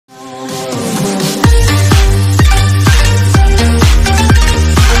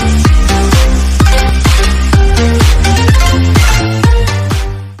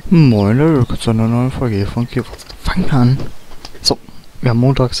Moin Leute, zu einer neuen Folge von Fangen an. So, wir haben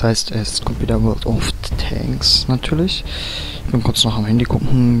Montag, das heißt, es kommt wieder World of Tanks natürlich. Ich bin kurz noch am Handy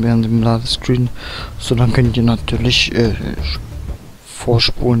gucken während dem Ladescreen. So, dann könnt ihr natürlich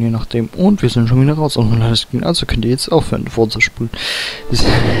vorspulen, je nachdem. Und wir sind schon wieder raus aus dem Ladescreen, also könnt ihr jetzt aufhören vorzuspulen.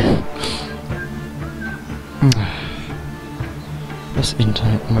 Das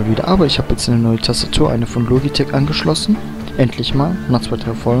Internet mal wieder. Aber ich habe jetzt eine neue Tastatur, eine von Logitech angeschlossen. Endlich mal, nach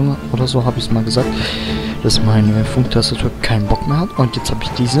 2-3 Folgen oder so habe ich es mal gesagt, dass meine Funktastatur keinen Bock mehr hat. Und jetzt habe ich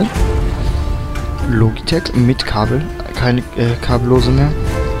diese Logitech mit Kabel, keine kabellose mehr.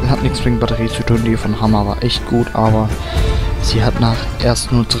 Hat nichts mit Batterie zu tun, die von Hammer war echt gut, aber sie hat nach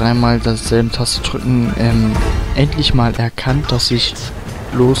erst nur 3-mal dasselbe Tastendrücken endlich mal erkannt, dass ich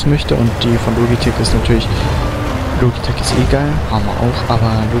los möchte. Und die von Logitech ist natürlich, Logitech ist eh geil, haben wir auch, aber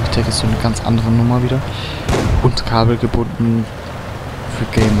Logitech ist so eine ganz andere Nummer wieder. Und kabelgebunden für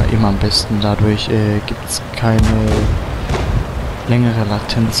Gamer immer am besten. Dadurch gibt es keine längere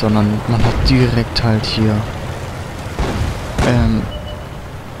Latenz, sondern man hat direkt halt hier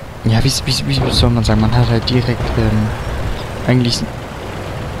ja, wie soll man sagen, man hat halt direkt eigentlich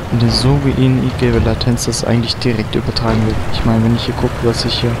eine so wenige Latenz, dass eigentlich direkt übertragen wird. Ich meine, wenn ich hier gucke, was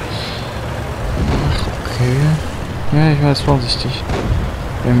ich hier mache, okay. Ja, ich weiß, vorsichtig.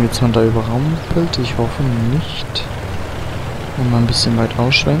 Werden wir jetzt mal da überrumpelt? Ich hoffe nicht. Und mal ein bisschen weit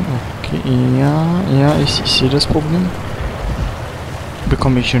ausschwenken. Okay, ja, ich sehe das Problem.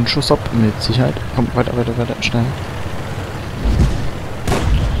 Bekomme ich einen Schuss ab? Mit Sicherheit. Kommt weiter, schnell.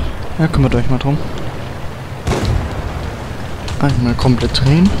 Ja, kümmert euch mal drum. Einmal komplett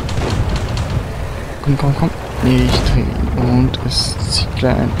drehen. Komm. Nicht drehen. Und es zieht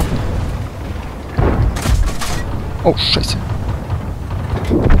gleich ein. Oh, scheiße.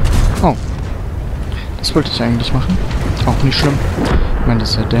 Oh. Das wollte ich eigentlich machen. Auch nicht schlimm. Ich meine,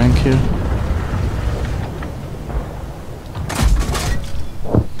 das ist ja deren Kill.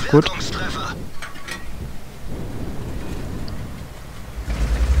 Gut.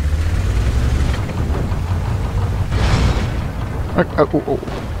 Oh.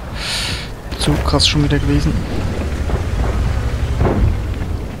 Zu krass schon wieder gewesen.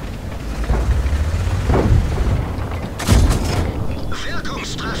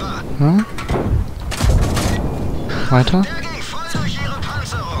 Hm? Weiter.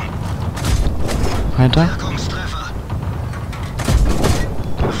 Weiter.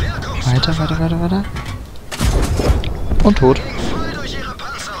 Und tot.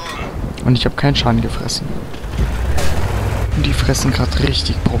 Und ich habe keinen Schaden gefressen. Und die fressen gerade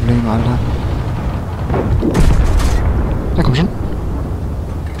richtig Probleme, Alter. Na komm schon.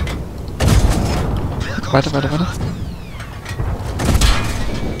 Weiter.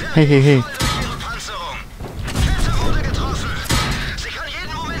 Hey.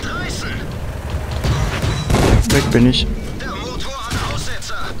 Weg bin ich.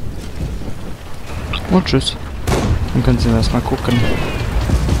 Und tschüss. Dann können Sie das mal gucken.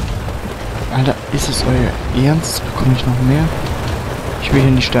 Alter, ist es euer Ernst? Bekomme ich noch mehr? Ich will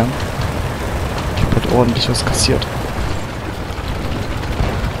hier nicht sterben. Ich habe halt ordentlich was kassiert.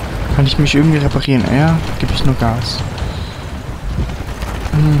 Kann ich mich irgendwie reparieren? Ja, gebe ich nur Gas.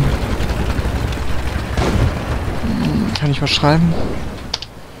 Kann ich was schreiben?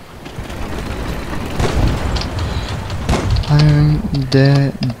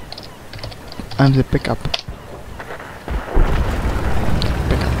 The Backup.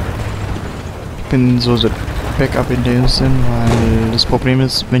 Ich bin so the Backup in dem Sinn, weil das Problem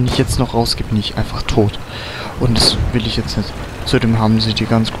ist, wenn ich jetzt noch rausgebe, bin ich einfach tot. Und das will ich jetzt nicht. Zudem haben sie die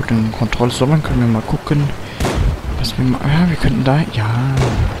ganz gut in Kontrolle. So, dann können wir mal gucken. Was wir mal. Ja, wir könnten da. Ja.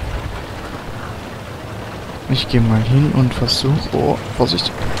 Ich gehe mal hin und versuche. Oh,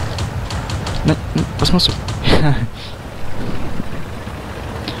 Vorsicht. Nein, was machst du?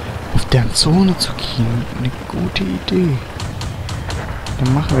 Auf deren Zone zu gehen. Eine gute Idee.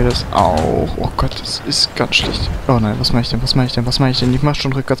 Dann machen wir das auch. Oh Gott, das ist ganz schlecht. Oh nein, was mache ich denn? Ich mach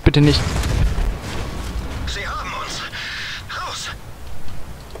schon rückwärts, bitte nicht. Sie haben uns. Raus.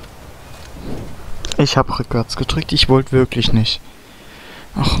 Ich habe rückwärts gedrückt, ich wollte wirklich nicht.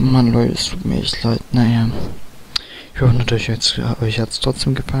 Ach man, Leute, es tut mir echt leid. Naja. Ich hoffe natürlich, euch hat es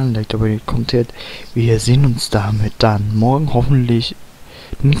trotzdem gefallen. Liked aber kommentiert. Wir sehen uns damit dann morgen hoffentlich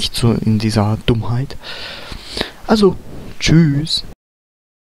nicht so in dieser Dummheit. Also, tschüss.